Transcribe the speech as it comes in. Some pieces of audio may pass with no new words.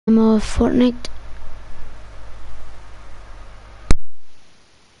of Fortnite.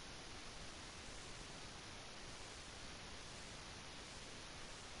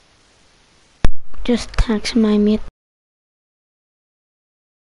 Just text my mate.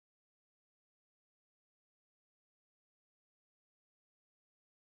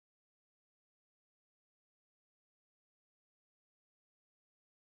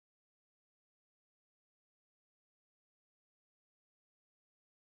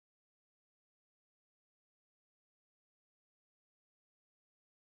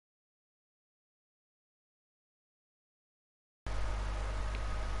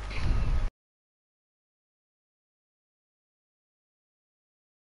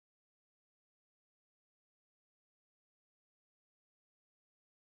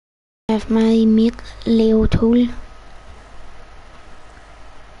 I have my mate Leo Tool.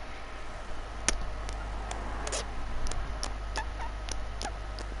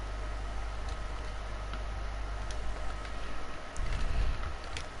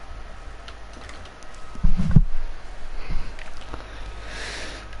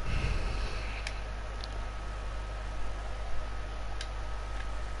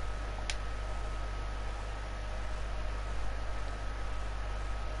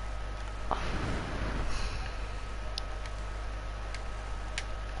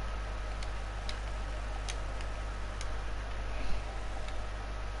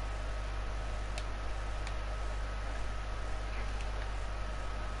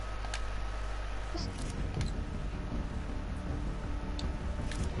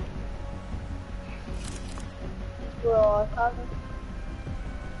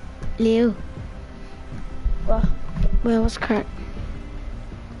 Leo. What? Well, what's correct?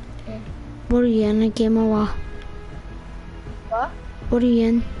 Okay. What are you in a game or what? What? What are you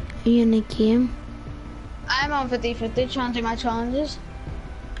in? Are you in a game? I'm on 50-50 trying to do my challenges.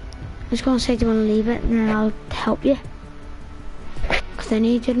 I was gonna say, do you wanna leave it and then I'll help you? Cause I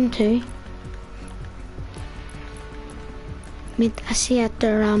need them too. Mate, I see that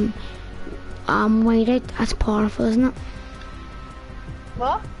their whiteout, that's powerful, isn't it?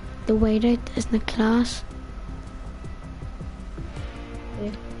 What? The whiteout is in the class.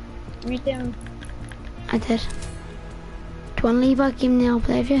 Yeah. Read them. I did. Do you wanna leave our game now, I'll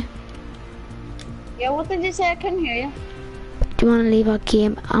play with you? Yeah, what did you say? I couldn't hear you. Do you wanna leave our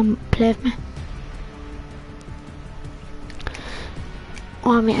game and play with me?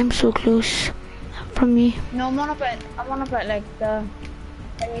 Oh mate, I'm so close from you. No, I want about like the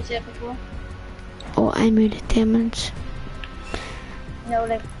thing you said before. Oh, I moved it 10 minutes. No,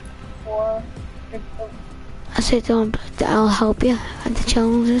 like 4. I said that I'll help you at the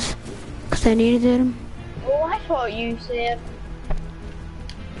challenges, cause I need to do them. Oh, I thought you said.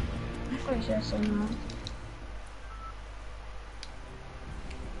 I thought you said something else.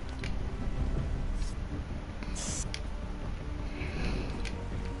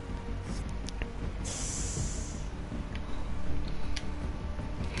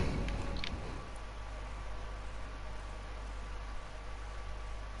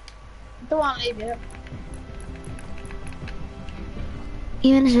 Don't want to leave it.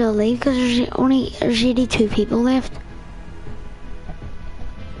 Even as well leave, cause there's 82 people left.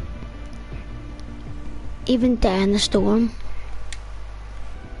 Even there in the storm.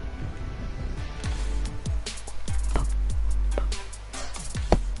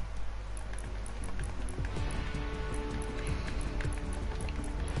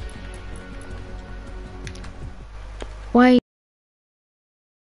 Why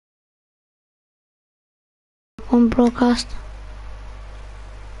on broadcast?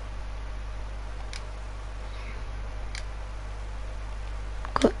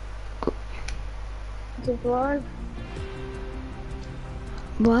 The door.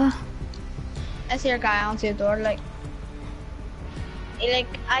 What? I see a guy answer the door like.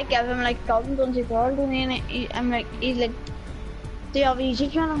 I give him like thousands on the door, and I'm like, he's like, do you have a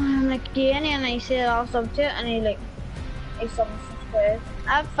YouTube channel? I'm like, yeah, and I said I'll sub to it, and he's subscribed.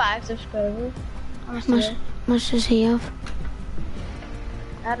 I have 5 subscribers. Much does he have?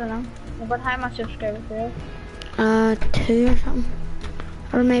 I don't know. But how much subscribers do you have? 2 or something.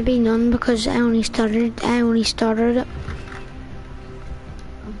 Or maybe none because I only started it.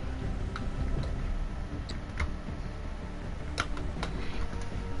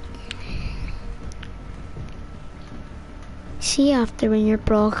 See, after when you're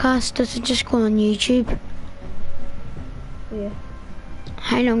broadcast, does it just go on YouTube? Yeah.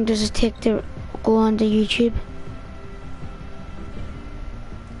 How long does it take to go on to YouTube?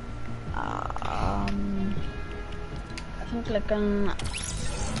 I think like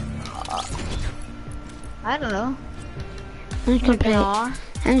I don't know. I'm just gonna Like play. an hour.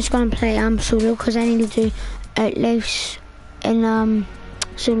 I'm just gonna play solo because I need to do outlives in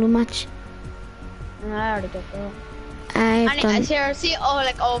solo match. I already got that. I've done. Seriously,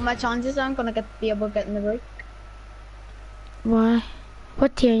 all my chances I'm gonna be able to get in the break. Why?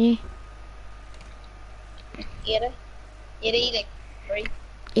 What tier are you? 80, like 3.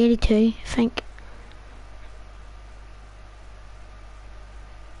 82, I think.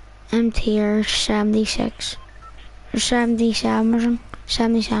 I'm tier 76 or 77 or something.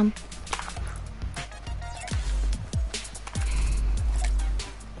 77.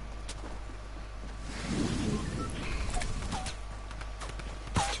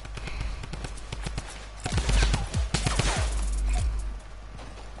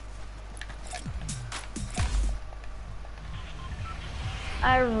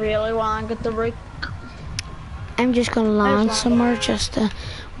 I really want to get the break. I'm just gonna land somewhere just to.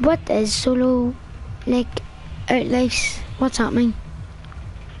 What is solo, like, outlives? What's that mean?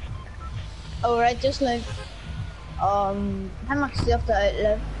 Alright, just like, how much do you have to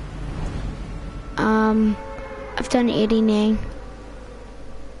outlive? I've done 89.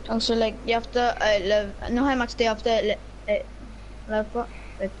 Also, like, you have to outlive, know how much do you have to outlive for?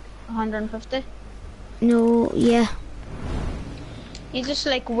 Like, 150? No, yeah. You just,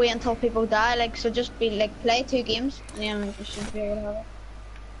 like, wait until people die, like, so just be, like, play 2 games, and then, like, you should be able to have it.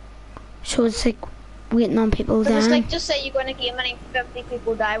 So it's like waiting on people But it's dying. like, just say you go in a game and 50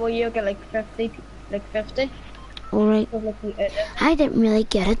 people die, well, you'll get, like, 50. Alright. So, like, I didn't really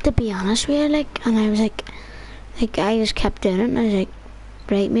get it, to be honest with you, like, and I was like, I just kept doing it, and I was like,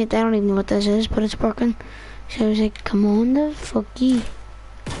 right, mate, I don't even know what this is, but it's working. So I was like, come on, the fuck you.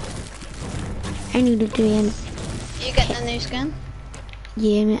 I need to do it. You getting a new skin?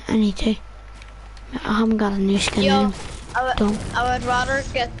 Yeah, mate, I need to. I haven't got a new skin. Yo, Don't. I would rather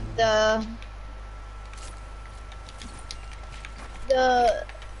get the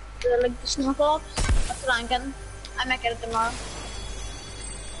like the snow globes. That's what I'm getting. I might get it tomorrow.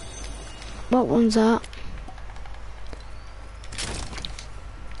 What one's that?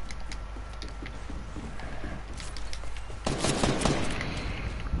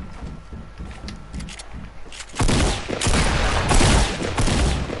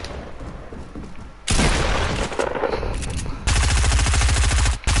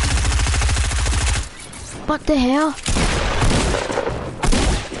 What the hell?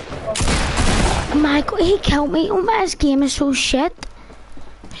 Oh my god, he killed me. Oh my, this game is so shit.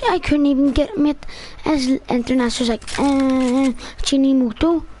 I couldn't even get him. His internet was like,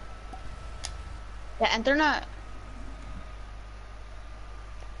 Chinimoto. The internet.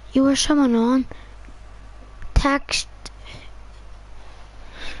 You were someone on. Text.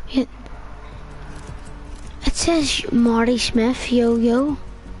 It says Marty Smith, yo.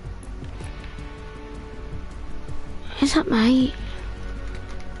 Is that my?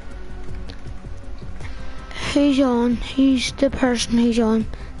 Who's on? Who's the person who's on?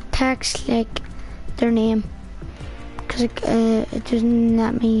 Text like their name, cause it doesn't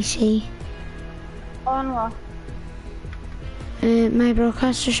let me see. On what? My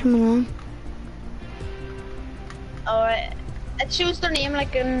broadcast or someone on. Alright. It shows their name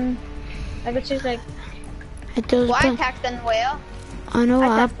like in, like it shows like. It does. Well, I texted well. I know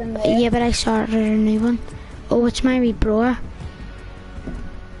I app. texted well. Yeah, but I started a new one. Oh, it's my wee bro.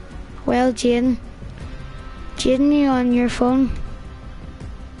 Well, Jaden, you on your phone?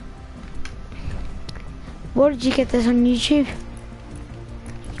 Where did you get this on YouTube?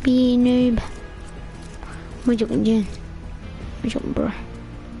 Be noob. What you joking, Jaden? What you joking, bro?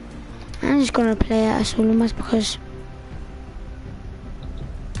 I'm just gonna play a solo match because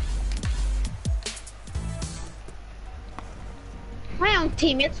My own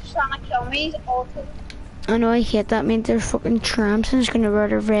teammates are trying to kill me all the time. I know I hate that. Mean they're fucking tramps. I'm just gonna wear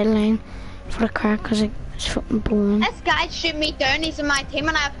the red line for the car because it's fucking boring. This guy shoot me down, he's in my team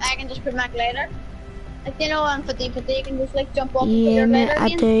and I can just put him back later. Like, you know, on 50, you can just like jump off and put Yeah, your mate, later I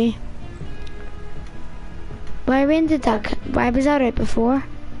again. do. When did that? Why was that out before?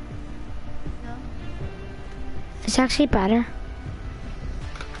 No. It's actually better.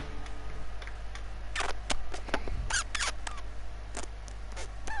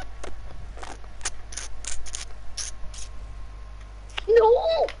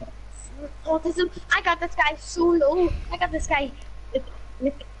 No! Autism. I got this guy so low. I got this guy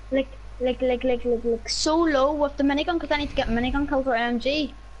like so low with the minigun because I need to get minigun kills for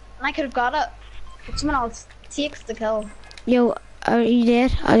MG. And I could have got it. But someone else takes the kill. Yo, are you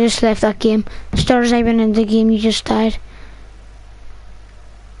dead? I just left that game. As far as I went in the game, you just died.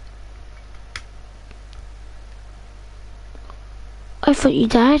 I thought you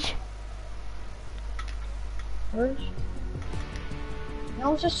died. Where's?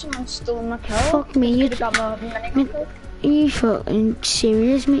 No, it's just someone stole my kill. Fuck me, you. Got my minigun kill. Are you fucking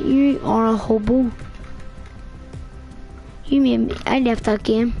serious, mate? You are a hobo. You made me. I left that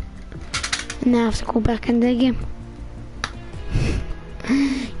game. And now I have to go back into the game.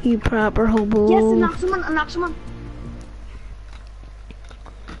 You proper hobo. Yes, I knocked someone.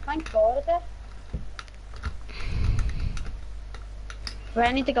 Thank God I did. Right,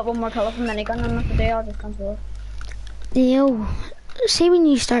 I need to get one more kill from minigun and if I do, I'll just control. Yo, say when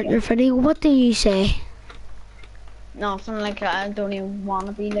you start your video, what do you say? Nothing, like I don't even want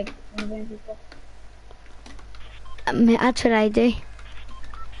to be like moving people. That's what I do.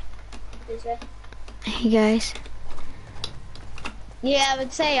 What do you say? Hey guys. Yeah, I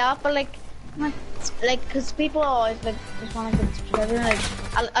would say up, but like, cause people always like just want to get subscribed. Like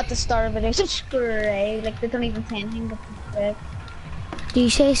at the start of it, subscribe. Like they don't even say anything but subscribe. Do you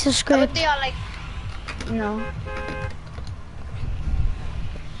say subscribe? But they are like, no.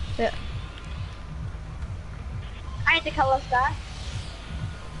 Yeah. I need to kill this guy.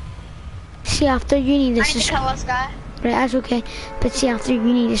 See, after you need to I need to kill subscribe. this guy. Right, that's okay. But see, after you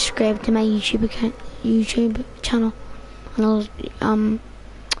need to subscribe to my YouTube account, YouTube channel, and I'll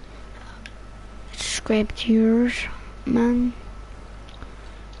subscribe to yours, man.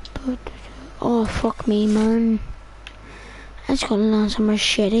 But oh fuck me, man. I just gotta learn somewhere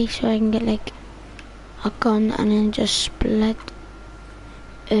shitty so I can get like a gun and then just split.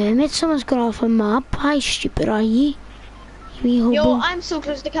 Mate, someone's got off a map. How stupid are you? You wee hobo. Yo, I'm so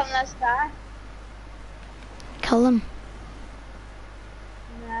close to killing this guy. Kill him.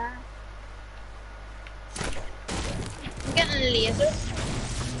 Nah. I'm getting a laser.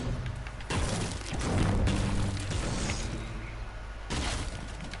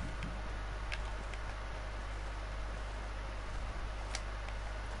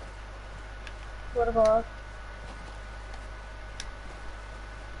 What about?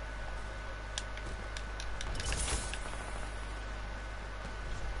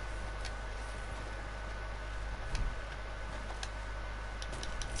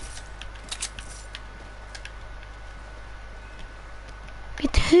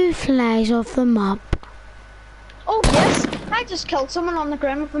 But who flies off the map? Oh yes, I just killed someone on the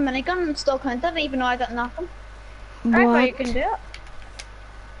ground with a minigun and still counted even though I got nothing. Right, how you can do it.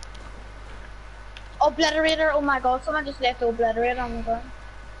 Obliterator, oh my god, someone just left the obliterator on the ground.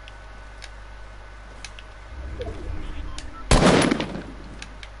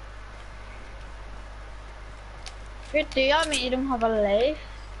 Good deal, I mean you don't have a life.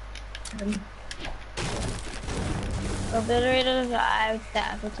 Obliterator,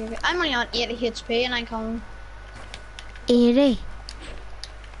 I'm only on 80 HP and I come 80.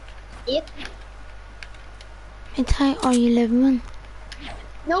 8. And how are you living?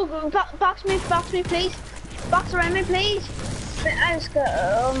 No, box me please. Box around me please. I just got,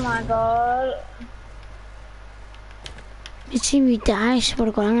 oh my god. Let's see me die, I swear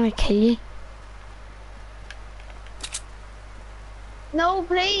to God, I'm gonna kill you. No,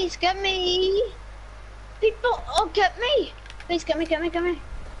 please, get me. People, oh, get me. Please, get me. Are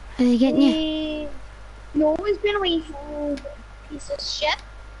they getting you? No, he's been away from piece of shit.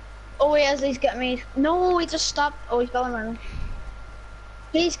 Oh, he's getting me. No, he just stopped. Oh, he's going around.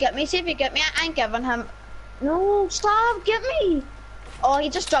 Please get me. See if you get me. I ain't giving him. No, stop. Get me. Oh, he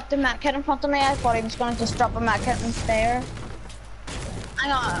just dropped a med kit in front of me. I thought he was going to just drop a med kit and stare.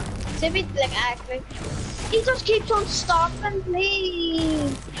 Hang on. See if he, like, actually. He just keeps on stopping,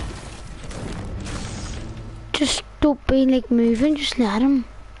 please. Just don't be like moving, just let him.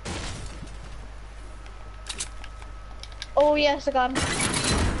 Oh, yes, I got him.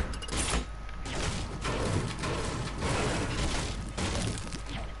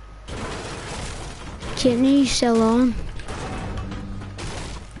 Kidney still on.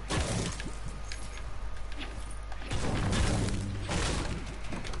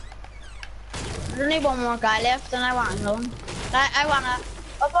 There's only one more guy left and I want to know.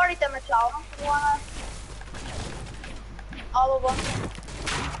 I've already done my challenge. I wanna, all of them.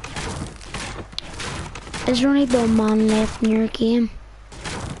 There's only one man left in your game.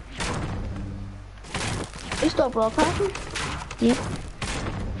 You still broadcasting? Yep.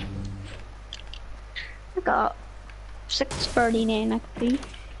 I got 639 XP.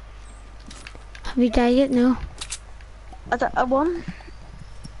 Have you died yet? No. I won.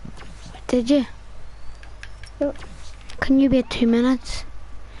 Did you? Yep. Can you be at 2 minutes?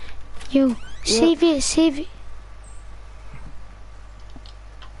 Yo, save it.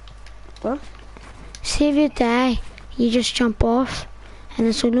 What? See if you die, you just jump off, and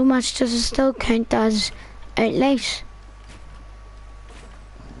the solo match does it still count as outlays?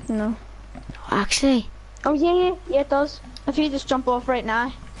 No. Actually. Oh yeah, it does. If you just jump off right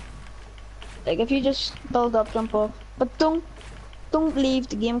now, like if you just build up, jump off, but don't leave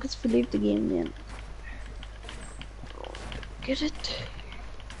the game, because if you leave the game, then get it.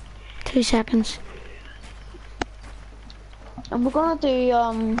 2 seconds. And we're gonna do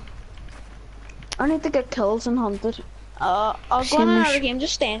I need to get kills and hunted. I'll go in another game.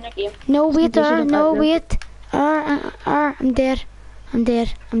 Just stay in your game. No, wait Just in case you there. don't No, get wait. I'm dead. I'm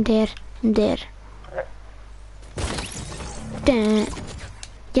dead. I'm dead. I'm dead. Damn.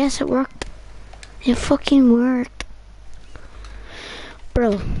 Yes, it worked. It fucking worked.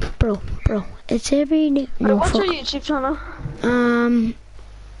 Bro. It's every day. No, what's fuck. your YouTube channel?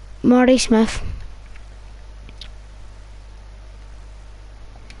 Marty Smith.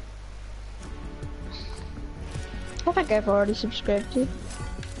 I think I've already subscribed to you.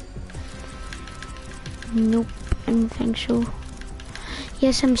 Nope, I don't think so.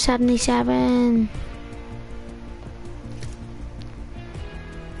 Yes, I'm 77.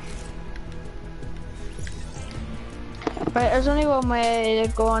 Right, there's only one way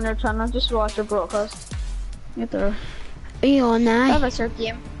to go on your channel. Just watch your broadcast. Get there. Are you on I now? have a search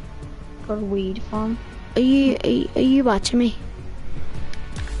game called Weed Farm. Are you watching me?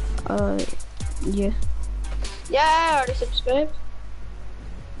 Yeah. Yeah, I already subscribed.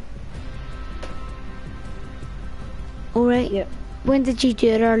 Alright. Yep. When did you do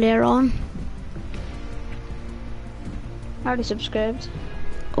it earlier on? I already subscribed.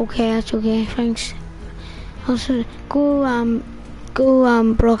 Okay, that's okay, thanks. Also, go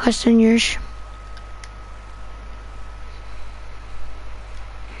broadcast on yours.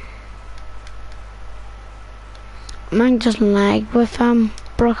 Mine doesn't lag with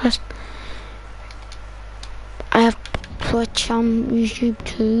broadcast. I have Twitch on YouTube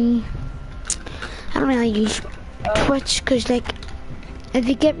too. I don't really use Twitch because like if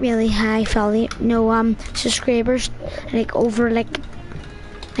you get really high subscribers like over like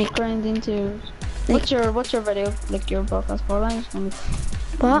Grinding tears. Like- What's your video, like your broadcast for? Mine's gonna be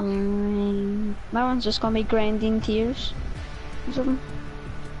what? my one's just gonna be grinding tears or something.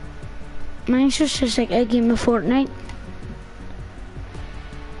 Mine's just like a game of Fortnite.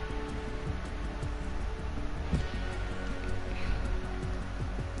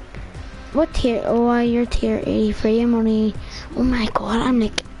 What tier? Oh, you're tier 83. I'm only. Oh my god, I'm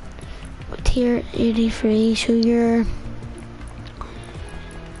like tier 83. So you're.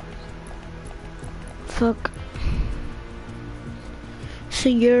 Fuck. So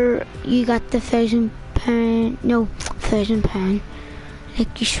you got the £1,000. No, £1,000.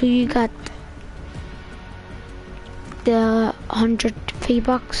 Like so you got the 100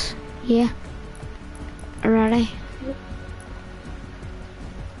 V-Bucks. Yeah. Already.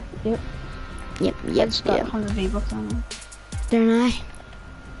 Yep. Yep. I just got 100 V-Bucks on it. They're not.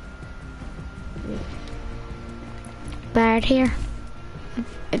 Bad here.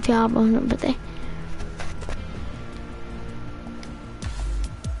 If you have one, but they.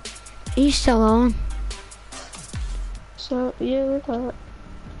 Are you still on? So yeah, we got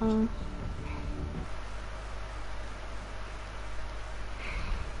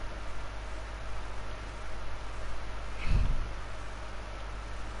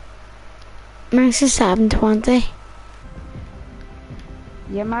Mine's is 720.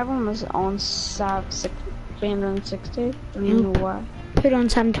 yeah, my one was on 360. Don't even know why. Put on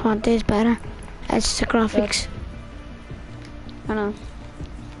 720 is better. It's the graphics. I know.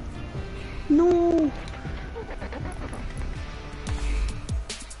 No.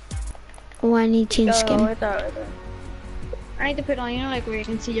 Oh, I need change skin. Right there. I need to put on, you know, like where you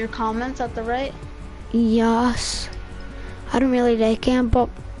can see your comments at the right. Yes. I don't really like him, but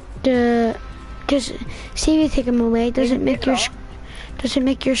just see if you take him away. Does it make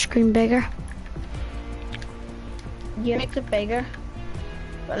your screen bigger? Yeah, makes it bigger.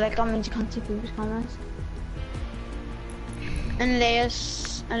 But like, I mean, you can't see people's comments.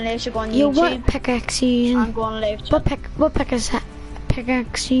 Unless you go on Yo, YouTube. what pickaxe are you using? I'm going live chat. What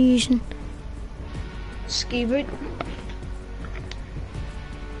pickaxe are you using? Ski boot.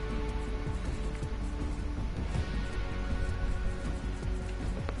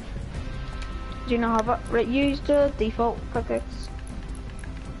 Do you know how about use the default pickaxe?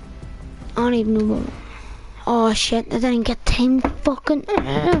 I don't even know what. Oh shit, I didn't get time fucking.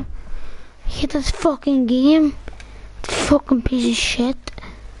 Hit this fucking game. Fucking piece of shit.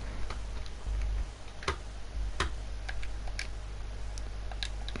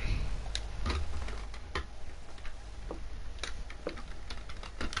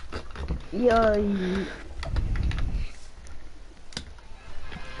 Yay.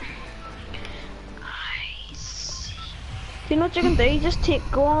 You know what you can do? You just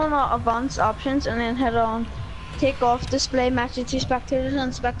go on advanced options and then hit on take off display message to spectators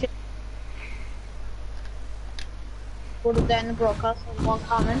and spectators go to down the broadcast and one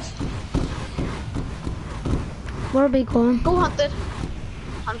comment. Where are we going? Go hunted.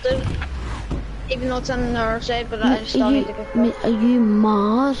 Hunted. Even though it's on the other side, but I still need to go. Are you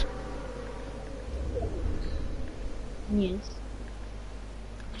mad? Yes.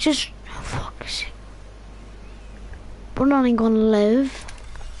 Just, oh, fuck's sake. We're not even gonna live.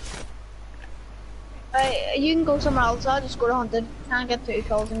 You can go somewhere else. I'll just go to hunted. Try and get 2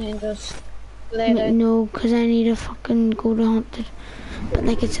 kills and then just lay it out. No, because I need to fucking go to hunted. But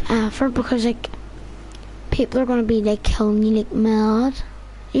like it's effort because like people are gonna be like killing you like mad.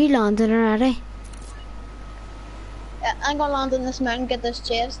 You landed already. Yeah, I'm gonna land in this mountain, get this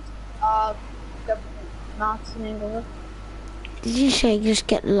chest. Get knots and then go. Did you say just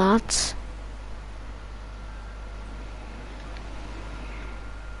get lots?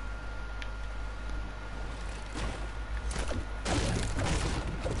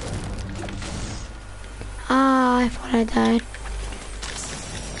 Ah, I thought I died.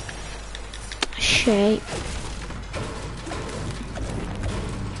 Shit.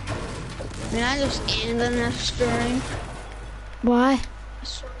 I mean, I just ended this stream. Why?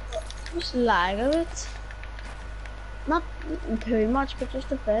 Just lag of it. Not too much, but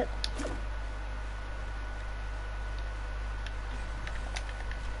just a bit.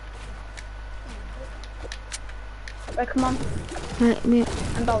 Right, come on. Right, mate.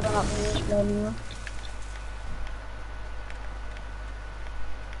 I'm building up in this building.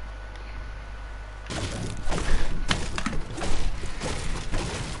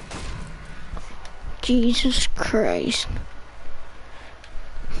 Jesus Christ.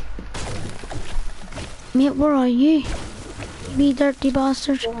 Mate, where are you? You dirty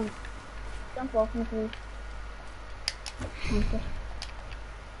bastard. Jump off me, please. Okay.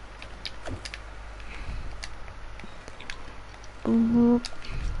 Boop.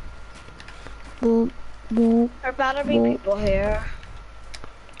 Boop. Boop. There better be people here.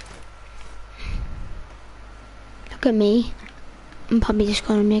 Look at me. I'm probably just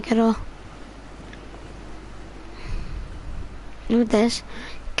gonna make it all. Look at this.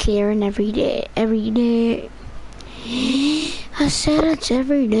 Clearing every day. Every day. I said it's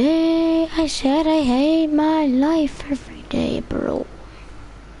every day. I said I hate my life every day, bro.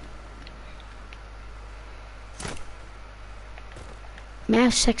 I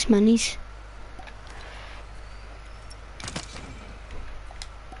have 6 minis.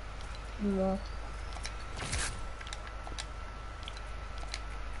 Yeah.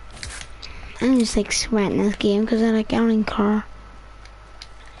 I'm just like sweating this game because I like don't even care.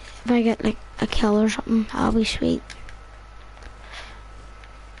 If I get like a kill or something, I'll be sweet.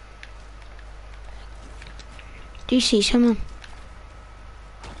 Do you see someone?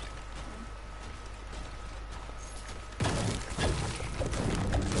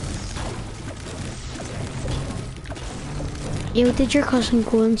 Yo, did your cousin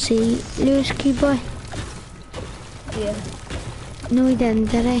go and see Lewis Key Boy? Yeah. No, he didn't,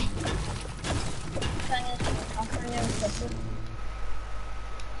 did he?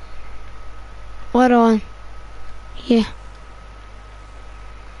 What on? Yeah.